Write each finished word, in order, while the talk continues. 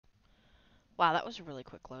Wow, that was a really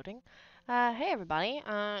quick loading. Hey everybody,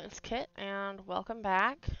 it's Kit, and welcome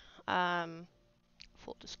back. Um,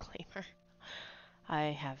 Full disclaimer, I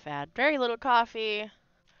have had very little coffee.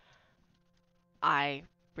 I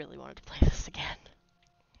really wanted to play this again.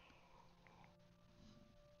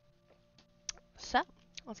 So,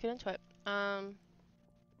 let's get into it.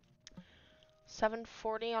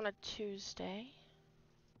 7:40 on a Tuesday.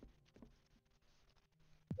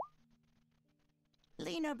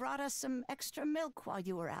 Lena brought us some extra milk while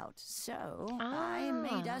you were out, so I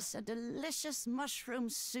made Ah, us a delicious mushroom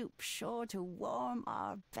soup sure to warm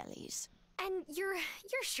our bellies. And you're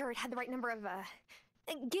sure it had the right number of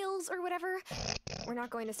gills or whatever? We're not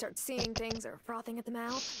going to start seeing things or frothing at the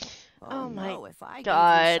mouth. oh my no, if I gave you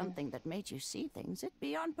God, something that made you see things, it'd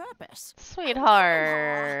be on purpose.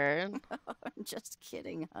 sweetheart, I'm just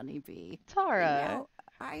kidding, honeybee. Tara. Now,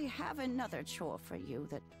 I have another chore for you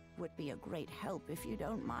that would be a great help if you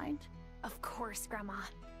don't mind. Of course, Grandma.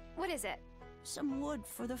 What is it? Some wood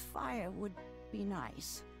for the fire would be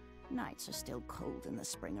nice. Nights are still cold in the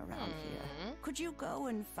spring around here. Could you go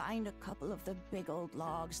and find a couple of the big old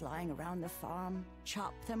logs lying around the farm,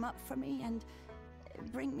 chop them up for me, and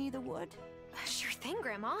bring me the wood? Sure thing,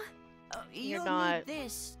 Grandma. You'll not- need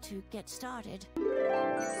this to get started.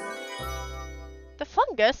 The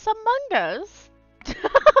fungus among us.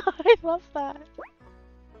 I love that.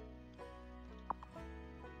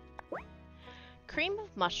 Cream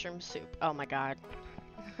of mushroom soup. Oh my god.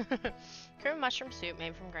 Cream of mushroom soup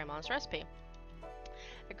made from Grandma's recipe.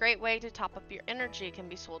 A great way to top up your energy can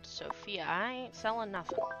be sold to Sophia. I ain't selling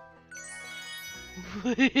nothing.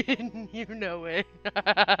 You know it.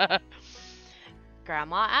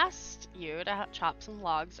 Grandma asked you to chop some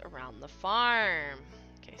logs around the farm.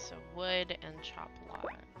 Okay, so wood and chop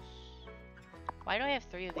logs. Why do I have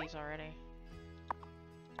 3 of these already?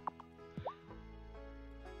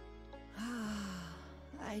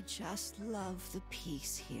 I just love the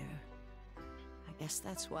peace here. I guess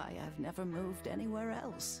that's why I've never moved anywhere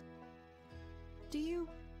else. Do you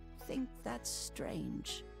think that's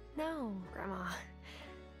strange? No, Grandma.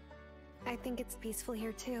 I think it's peaceful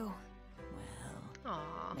here too. Well,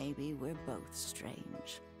 Aw. maybe we're both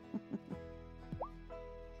strange.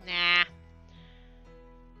 Nah.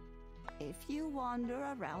 If you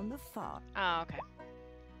wander around the farm... Oh, okay.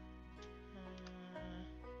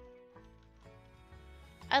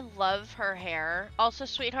 I love her hair. Also,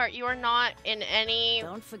 sweetheart, you are not in any...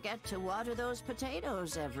 Don't forget to water those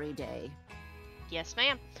potatoes every day. Yes,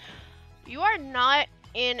 ma'am. You are not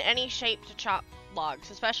in any shape to chop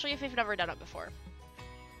logs, especially if you've never done it before.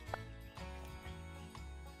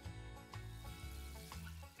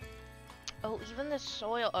 Oh, even the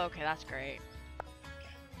soil. Okay, that's great.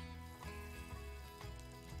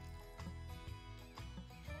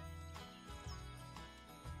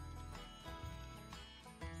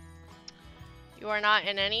 You are not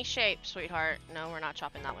in any shape, sweetheart. No, we're not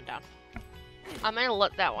chopping that one down. I'm gonna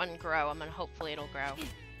let that one grow. I'm gonna hopefully it'll grow.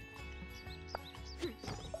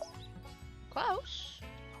 Close.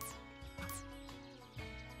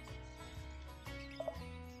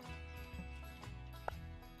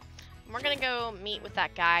 We're gonna go meet with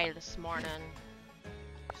that guy this morning.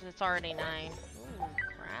 Because it's already 9. Ooh,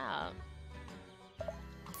 crap.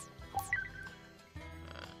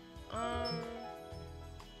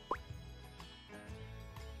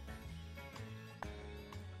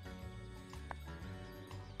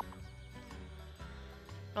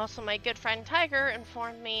 Also, my good friend Tiger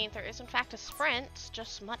informed me there is in fact a sprint,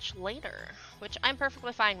 just much later, which I'm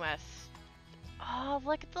perfectly fine with. Oh,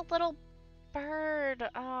 look at the little bird.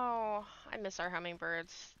 Oh, I miss our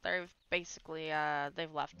hummingbirds. They've basically,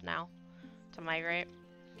 they've left now to migrate.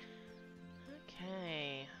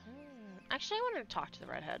 Okay. Actually, I wanted to talk to the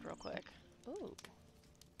redhead real quick. Ooh.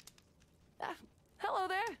 Hello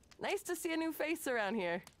there. Nice to see a new face around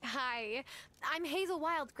here. Hi, I'm Hazel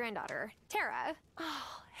Wylde's granddaughter, Tara.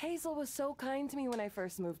 Oh, Hazel was so kind to me when I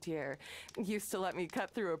first moved here. Used to let me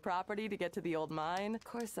cut through a property to get to the old mine. Of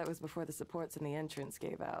course, that was before the supports in the entrance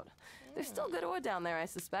gave out. There's still good ore down there, I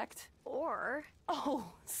suspect. Or...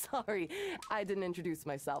 Oh, sorry. I didn't introduce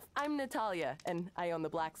myself. I'm Natalia, and I own the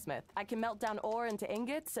blacksmith. I can melt down ore into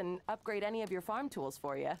ingots and upgrade any of your farm tools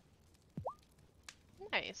for you.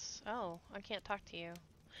 Nice. Oh, I can't talk to you.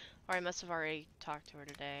 Or I must have already talked to her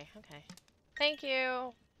today. Okay. Thank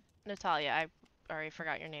you, Natalia. I already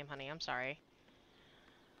forgot your name, honey. I'm sorry.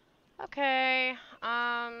 Okay.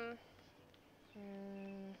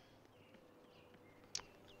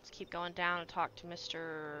 Let's keep going down and talk to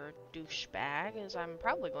Mr. Douchebag, as I'm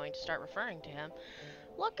probably going to start referring to him.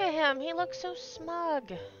 Look at him. He looks so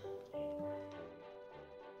smug.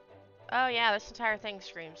 Oh yeah, this entire thing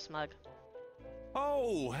screams smug.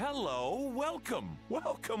 Oh, hello. Welcome.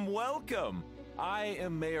 Welcome, welcome. I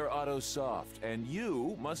am Mayor Otto Soft, and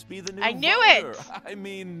you must be the new I knew voter. it! I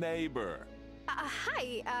mean neighbor.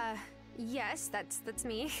 Hi, yes, that's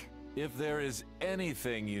me. If there is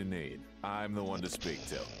anything you need, I'm the one to speak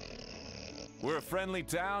to. We're a friendly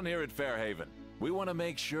town here at Fairhaven. We want to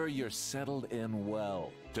make sure you're settled in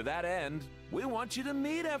well. To that end, we want you to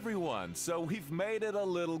meet everyone, so we've made it a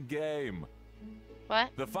little game. What?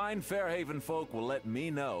 The fine Fairhaven folk will let me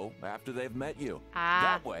know after they've met you. Ah.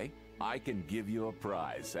 That way, I can give you a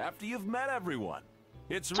prize after you've met everyone.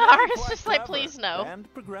 It's Tara's really quite just like, clever please no.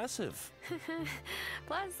 and progressive.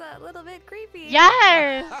 Plus, a little bit creepy.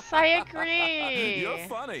 Yes, I agree. You're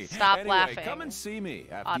funny. Stop anyway, laughing. come and see me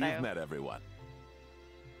after Otto. you've met everyone.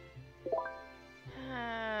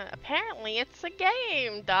 Apparently it's a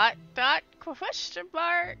game. ... question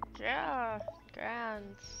mark. Yeah,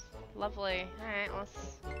 grand. Lovely. Alright,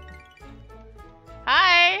 let's...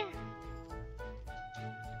 Hi!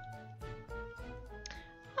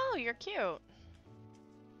 Oh, you're cute.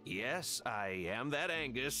 Yes, I am that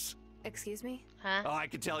Angus. Excuse me? Huh? Oh, I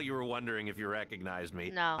could tell you were wondering if you recognized me.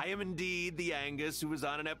 No. I am indeed the Angus who was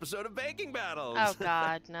on an episode of Baking Battles. Oh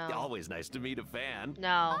god, no. Always nice to meet a fan.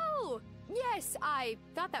 No. Oh, yes, I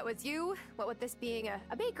thought that was you. What with this being a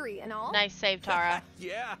bakery and all. Nice save, Tara.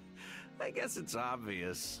 Yeah, I guess it's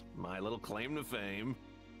obvious. My little claim to fame.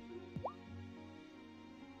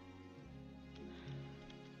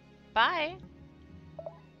 Bye.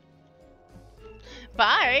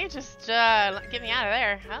 Bye. Just get me out of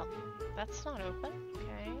there. Oh, that's not open.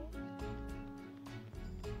 Okay.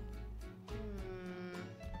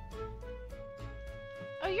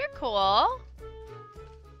 Oh, you're cool.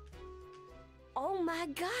 Oh my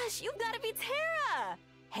gosh, you've got to be Tara!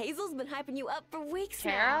 Hazel's been hyping you up for weeks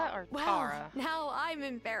now. Tara or Well, Tara? now I'm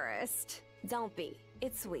embarrassed. Don't be.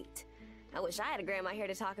 It's sweet. I wish I had a grandma here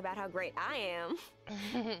to talk about how great I am.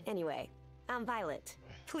 Anyway, I'm Violet.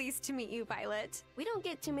 Pleased to meet you, Violet. We don't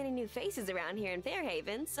get too many new faces around here in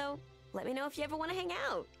Fairhaven, so let me know if you ever want to hang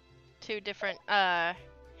out. Two different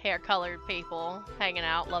hair-colored people hanging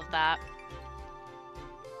out. Love that.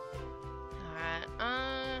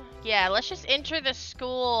 Alright, yeah, let's just enter the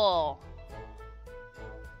school.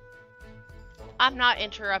 I'm not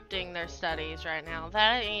interrupting their studies right now.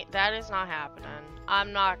 That is not happening.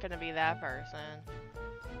 I'm not gonna be that person.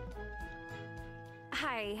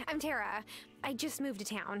 Hi, I'm Tara. I just moved to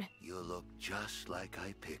town. You look just like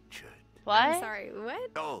I pictured. What? I'm sorry,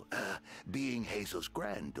 what? Oh, being Hazel's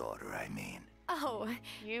granddaughter, I mean. Oh,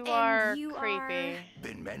 You and are you creepy.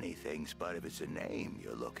 Been many things, but if it's a name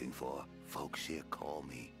you're looking for, folks here call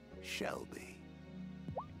me Shelby.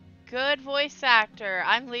 Good voice actor.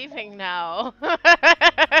 I'm leaving now.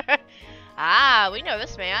 Ah, we know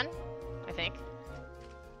this man. I think.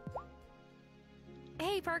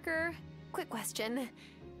 Hey, Parker. Quick question.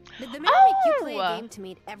 Did the mayor make you play a Oh! game to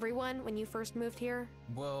meet everyone when you first moved here?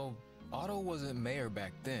 Well, Otto wasn't mayor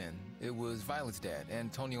back then. It was Violet's dad,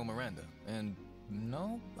 Antonio Miranda. And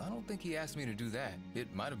no, I don't think he asked me to do that.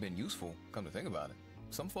 It might have been useful, come to think about it.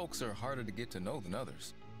 Some folks are harder to get to know than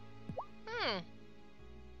others. Hmm.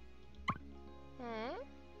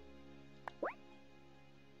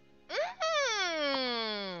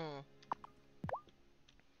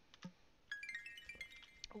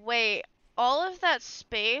 Wait, all of that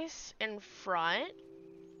space in front?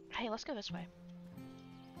 Hey, let's go this way.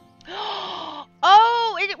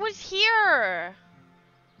 Oh, it was here!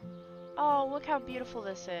 Oh, look how beautiful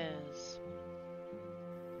this is.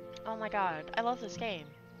 Oh my god, I love this game.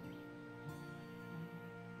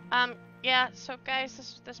 Yeah, so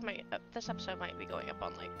guys, this episode might be going up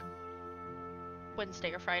on like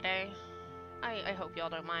Wednesday or Friday. I hope y'all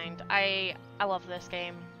don't mind. I love this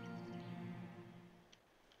game.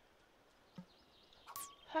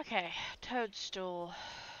 Okay, toadstool.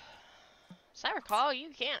 As I recall,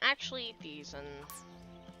 you can't actually eat these in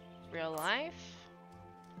real life.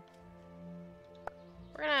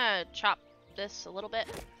 We're gonna chop this a little bit.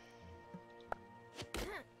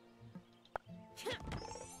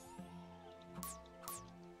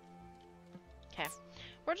 Okay,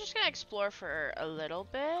 we're just gonna explore for a little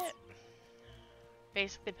bit.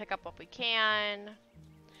 Basically pick up what we can.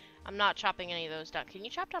 I'm not chopping any of those down. Can you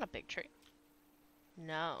chop down a big tree?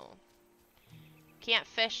 No. Can't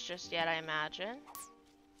fish just yet, I imagine.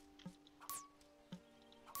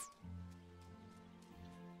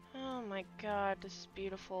 Oh my god, this is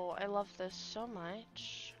beautiful. I love this so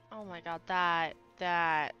much. Oh my god, that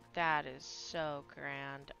is so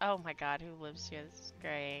grand. Oh my god, who lives here? This is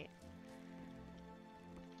great.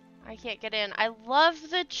 I can't get in. I love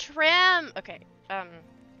the trim! Okay,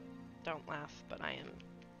 don't laugh, but I am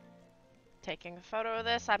Taking a photo of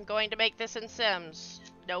this. I'm going to make this in Sims.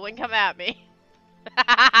 No one come at me.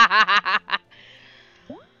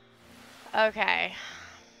 Okay.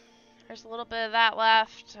 There's a little bit of that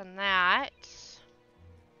left, and that.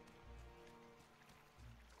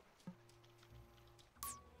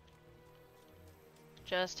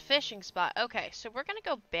 Just fishing spot. Okay, so we're gonna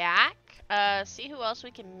go back, see who else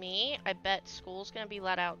we can meet. I bet school's gonna be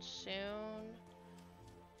let out soon.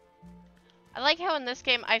 I like how in this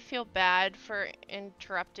game I feel bad for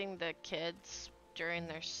interrupting the kids during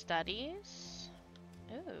their studies.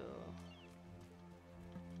 Ooh.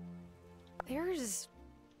 There's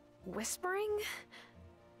whispering?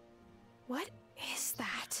 What is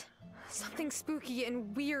that? Something spooky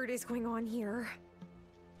and weird is going on here.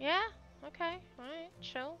 Yeah? Okay. Alright,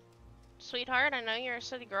 chill. Sweetheart, I know you're a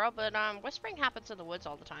city girl, but whispering happens in the woods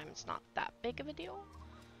all the time. It's not that big of a deal.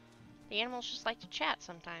 The animals just like to chat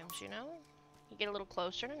sometimes, you know? You get a little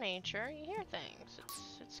closer to nature, you hear things.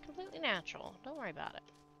 It's completely natural. Don't worry about it.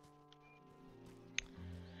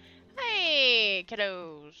 Hey,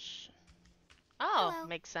 kiddos. Oh, Hello.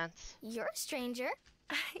 makes sense. You're a stranger.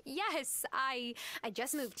 Yes, I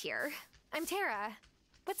just moved here. I'm Tara.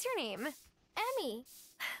 What's your name? Emmy.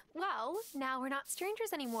 Well, now we're not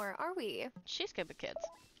strangers anymore, are we? She's good with kids.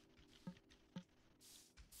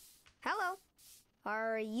 Hello.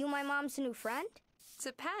 Are you my mom's new friend?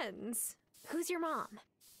 Depends. Who's your mom?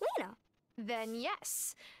 Lena. Then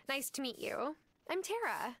yes. Nice to meet you. I'm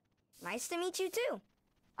Tara. Nice to meet you too.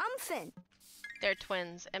 I'm Finn. They're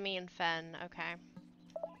twins, Emmy and Fen. Okay.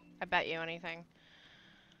 I bet you anything.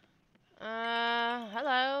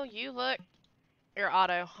 Hello. You look... You're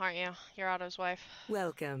Otto, aren't you? You're Otto's wife.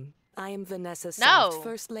 Welcome. I am Vanessa No. Soft,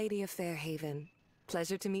 First Lady of Fairhaven.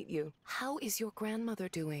 Pleasure to meet you. How is your grandmother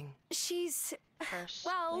doing? She's... First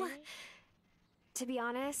well, lady? to be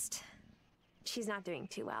honest, she's not doing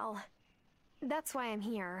too well. That's why I'm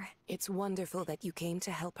here. It's wonderful that you came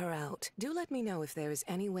to help her out. Do let me know if there is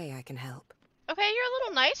any way I can help. Okay, you're a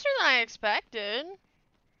little nicer than I expected.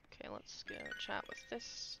 Okay, let's go chat with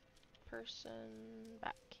this person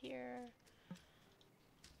back here.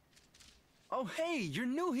 Oh, hey, you're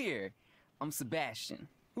new here. I'm Sebastian.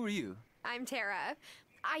 Who are you? I'm Tara.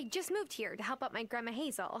 I just moved here to help out my grandma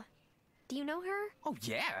Hazel. Do you know her? Oh,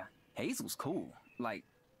 yeah. Hazel's cool. Like,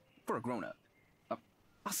 for a grown-up.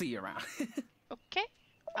 I'll see you around. Okay.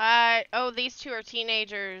 Oh, these two are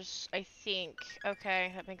teenagers, I think.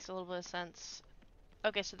 Okay, that makes a little bit of sense.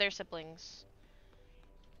 Okay, so they're siblings.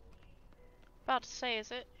 About to say,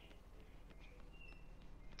 is it?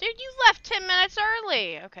 Dude, you left 10 minutes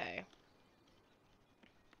early! Okay.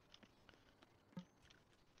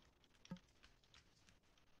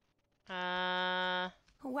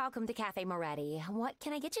 Welcome to Cafe Moretti. What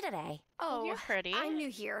can I get you today? Oh, you're pretty. I'm new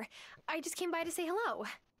here. I just came by to say hello.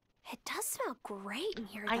 It does smell great in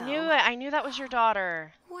here, though. I knew it. I knew that was your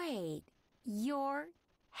daughter. Wait, you're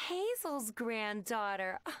Hazel's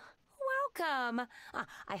granddaughter. Welcome.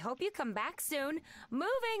 I hope you come back soon.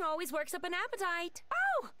 Moving always works up an appetite.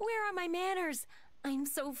 Oh, where are my manners? I'm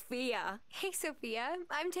Sophia. Hey, Sophia.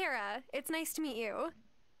 I'm Tara. It's nice to meet you.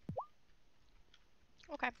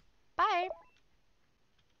 Okay. Bye.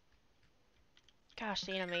 Gosh,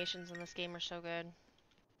 the animations in this game are so good.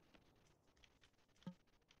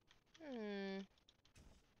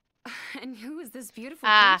 And who is this beautiful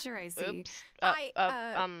creature I see? Oops.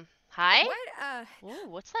 Hi? What? Ooh,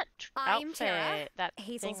 what's that I'm outfit? Tara, That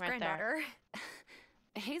Hazel's thing right granddaughter.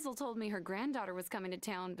 Hazel told me her granddaughter was coming to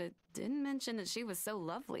town, but didn't mention that she was so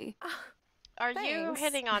lovely. Are you Thanks.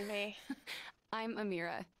 hitting on me? I'm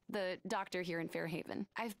Amira, the doctor here in Fairhaven.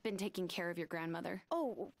 I've been taking care of your grandmother.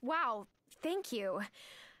 Oh, wow. Thank you.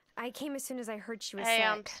 I came as soon as I heard she was Hey, sick.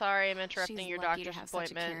 I'm sorry I'm interrupting She's your lucky to doctor's have such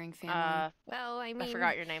a appointment. caring family. Well, I mean... I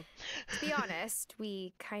forgot your name. To be honest,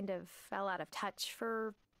 we kind of fell out of touch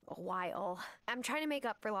for a while. I'm trying to make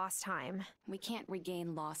up for lost time. We can't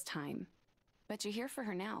regain lost time. But you're here for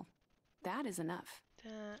her now. That is enough.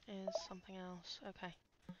 That is something else. Okay.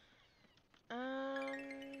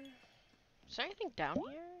 Is there anything down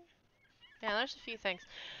here? Yeah, there's a few things.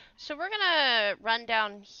 So we're gonna run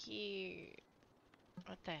down here.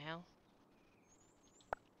 What the hell?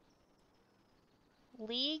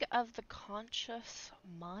 League of the Conscious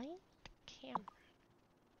Mind? Camera.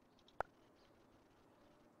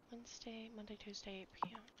 Wednesday, Monday, Tuesday, 8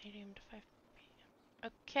 p.m., 8 a.m. to 5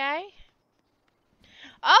 p.m. Okay.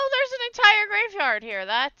 Oh, there's an entire graveyard here.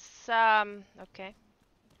 That's, okay.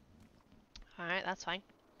 Alright, that's fine.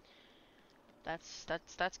 That's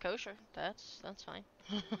kosher. That's fine.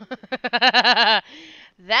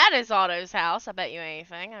 That is Otto's house. I bet you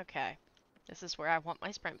anything. Okay. This is where I want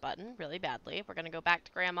my sprint button really badly. We're gonna go back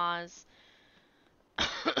to Grandma's.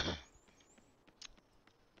 I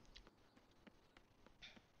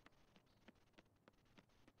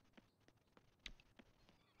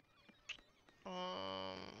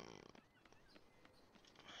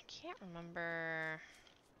can't remember.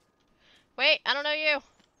 Wait, I don't know you.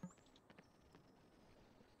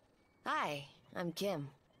 Hi, I'm Kim.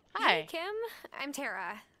 Hi. Hey, Kim. I'm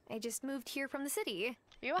Tara. I just moved here from the city.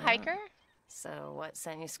 Are you a hiker? So what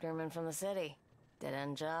sent you screaming from the city?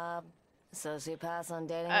 Dead-end job? Sociopaths on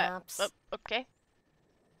dating apps? Okay.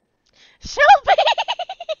 Shelby!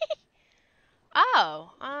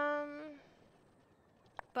 Oh,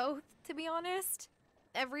 Both, to be honest.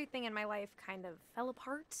 Everything in my life kind of fell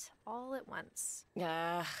apart all at once.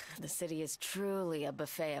 Ah, the city is truly a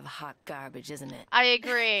buffet of hot garbage, isn't it? I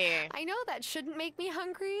agree. I know that shouldn't make me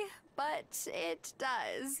hungry, but it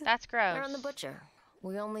does. That's gross. We're on the butcher.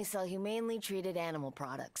 We only sell humanely treated animal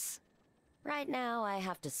products. Right now, I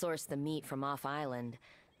have to source the meat from off-island,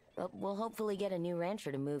 but we'll hopefully get a new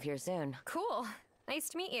rancher to move here soon. Cool. Nice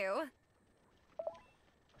to meet you.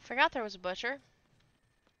 Forgot there was a butcher.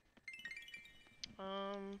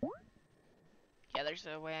 Yeah, there's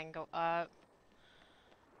a way I can go up.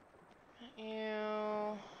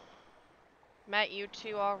 Met you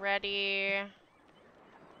two already.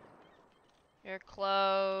 You're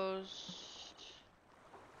closed.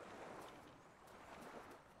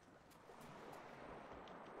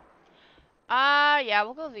 Yeah,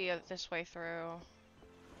 we'll go this way through.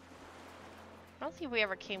 I don't think we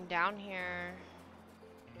ever came down here.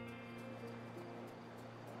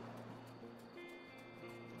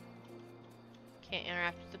 Can't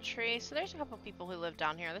interact with the tree. So there's a couple people who live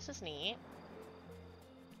down here. This is neat.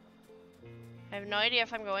 I have no idea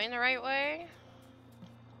if I'm going the right way.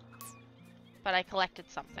 But I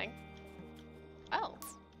collected something. Oh.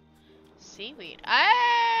 Seaweed.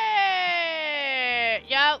 Hey!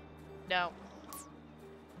 Yep. No.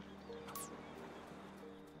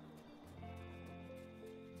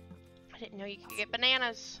 I didn't know you could get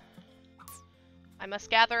bananas. I must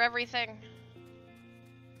gather everything.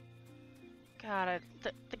 God,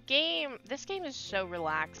 this game is so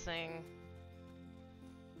relaxing.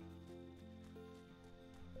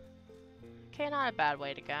 Okay, not a bad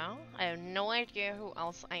way to go. I have no idea who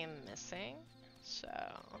else I am missing, so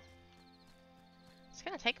it's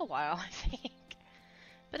gonna take a while, I think.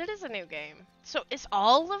 But it is a new game. So is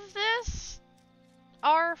all of this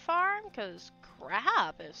our farm? Because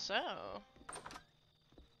crap is so.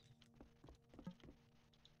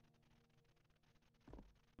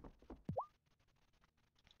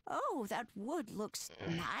 Oh, that wood looks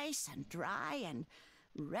nice and dry and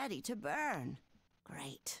ready to burn.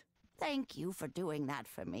 Great. Thank you for doing that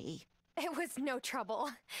for me. It was no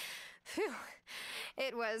trouble. Phew.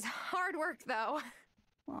 It was hard work, though.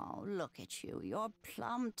 Oh, look at you. You're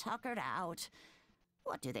plumb tuckered out.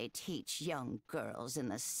 What do they teach young girls in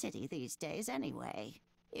the city these days anyway?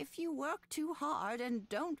 If you work too hard and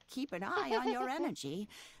don't keep an eye on your energy,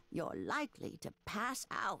 you're likely to pass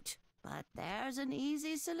out. But there's an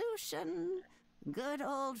easy solution. Good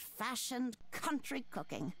old-fashioned country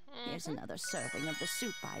cooking. Here's another serving of the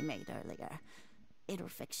soup I made earlier. It'll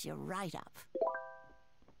fix you right up.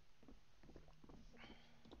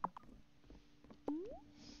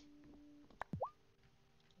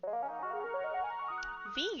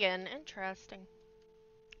 Vegan, interesting.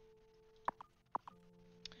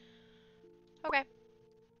 Okay.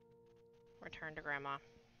 Return to Grandma.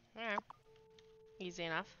 Alright. Easy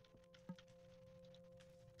enough.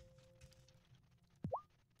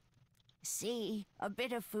 See, a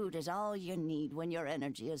bit of food is all you need when your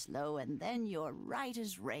energy is low, and then you're right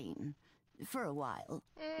as rain. For a while.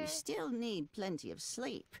 You still need plenty of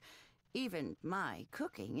sleep. Even my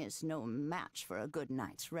cooking is no match for a good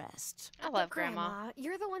night's rest. I love Grandma.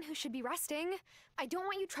 You're the one who should be resting. I don't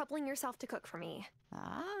want you troubling yourself to cook for me.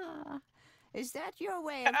 Ah, is that your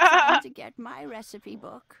way of trying to get my recipe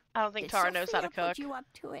book? I don't think Tara knows how to cook. Put you up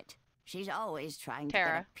to it. She's always trying to Tara.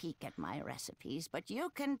 get a peek at my recipes, but you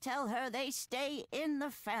can tell her they stay in the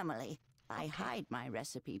family. I hide my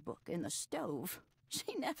recipe book in the stove.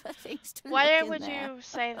 She never thinks to Why look would in there. you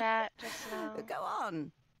say that just now? Go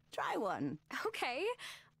on. Try one. Okay.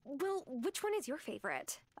 Well, which one is your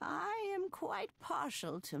favorite? I am quite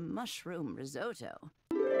partial to mushroom risotto.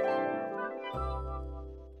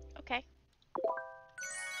 Okay.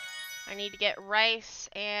 I need to get rice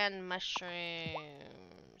and mushrooms.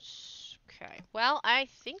 Okay. Well, I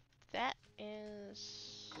think that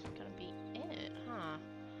is gonna be it, huh?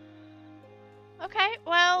 Okay,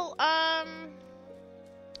 well, I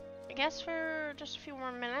guess for just a few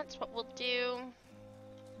more minutes, what we'll do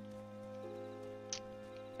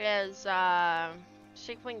is, so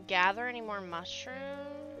see if we can gather any more mushrooms.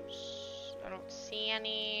 I don't see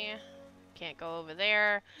any. Can't go over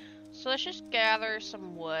there. So let's just gather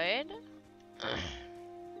some wood.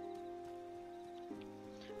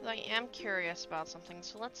 I am curious about something,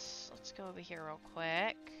 so let's go over here real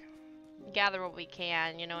quick. Gather what we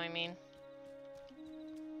can, you know what I mean?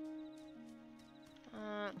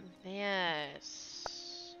 This.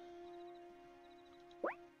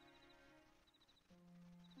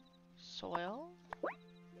 Soil.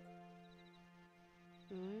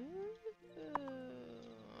 Ooh.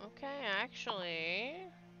 Okay, actually.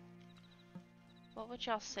 What would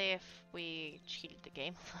y'all say if we cheated the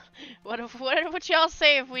game? what would y'all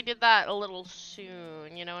say if we did that a little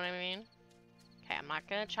soon? You know what I mean? Okay, I'm not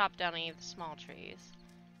gonna chop down any of the small trees.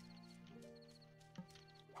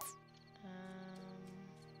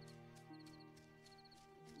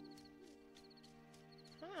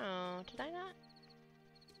 Oh, did I not?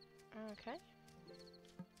 Okay.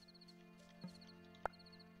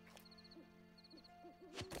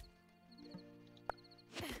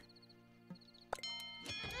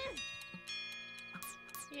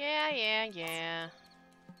 Yeah.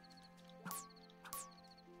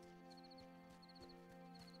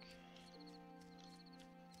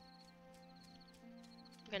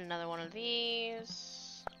 Get another one of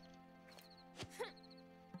these.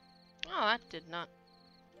 Oh, that did not.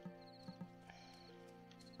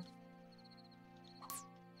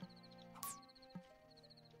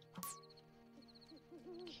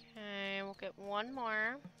 Okay, we'll get one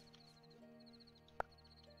more.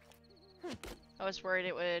 I was worried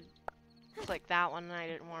it would click that one and I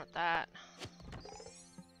didn't want that.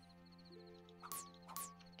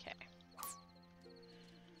 Okay.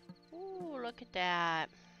 Ooh, look at that.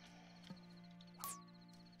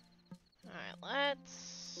 Alright,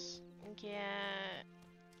 let's get...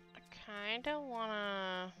 I kinda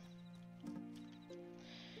wanna...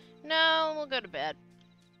 No, we'll go to bed.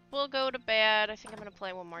 We'll go to bed. I think I'm gonna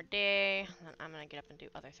play one more day. And then I'm gonna get up and do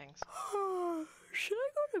other things. Should I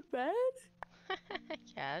go to bed?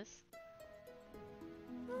 Yes.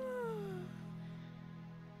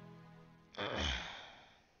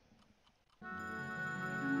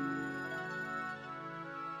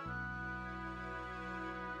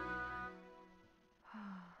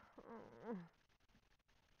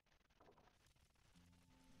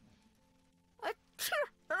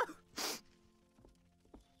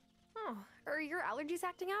 Oh, are your allergies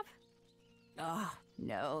acting up? Oh,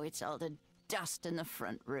 no, it's all the dust in the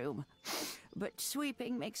front room. But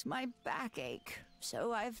sweeping makes my back ache,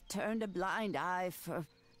 so I've turned a blind eye for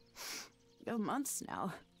months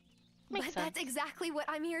now. But that's exactly what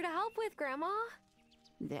I'm here to help with, Grandma.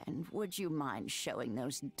 Then, would you mind showing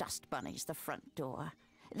those dust bunnies the front door?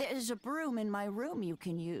 There's a broom in my room you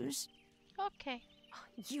can use. Okay.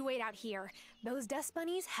 You wait out here. Those dust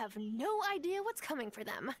bunnies have no idea what's coming for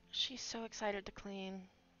them. She's so excited to clean.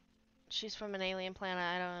 She's from an alien planet,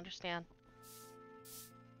 I don't understand.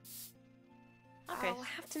 Okay. I'll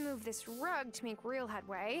have to move this rug to make real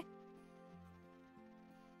headway.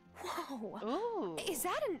 Whoa! Ooh! Is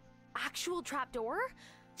that an actual trapdoor?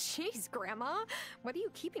 Jeez, Grandma, what are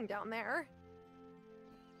you keeping down there?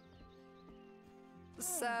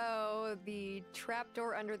 So, the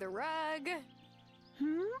trapdoor under the rug?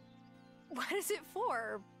 What is it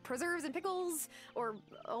for? Preserves and pickles? Or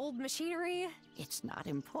old machinery? It's not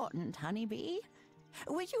important, honeybee.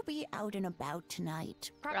 Will you be out and about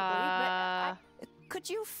tonight? Probably, but could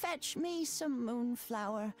you fetch me some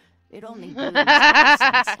moonflower? It only blooms at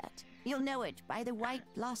sunset. You'll know it by the white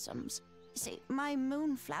blossoms. See, my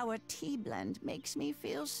moonflower tea blend makes me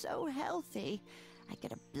feel so healthy. I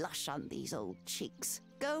get a blush on these old cheeks.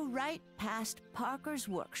 Go right past Parker's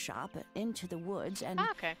workshop into the woods and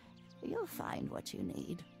you'll find what you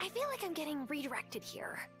need. I feel like I'm getting redirected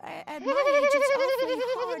here. At my age, it's awfully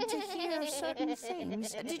hard to hear certain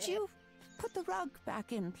things. Did you put the rug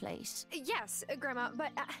back in place? Yes, Grandma,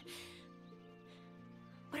 but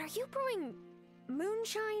are you brewing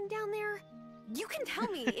moonshine down there? You can tell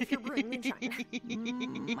me if you're brewing moonshine.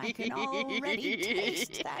 I can already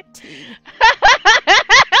taste that tea.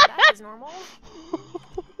 That is normal.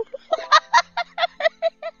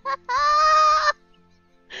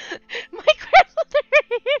 My grandmother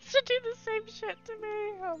used to do the same shit to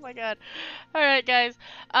me. Oh my god. Alright, guys.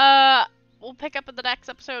 We'll pick up in the next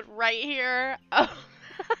episode right here. I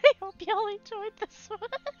hope y'all enjoyed this one.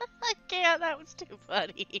 I can't. That was too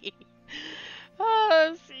funny.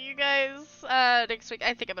 See you guys next week.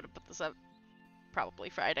 I think I'm gonna put this up probably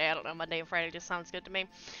Friday. I don't know. Monday and Friday just sounds good to me.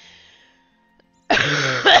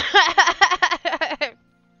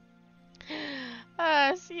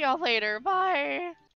 See y'all later. Bye.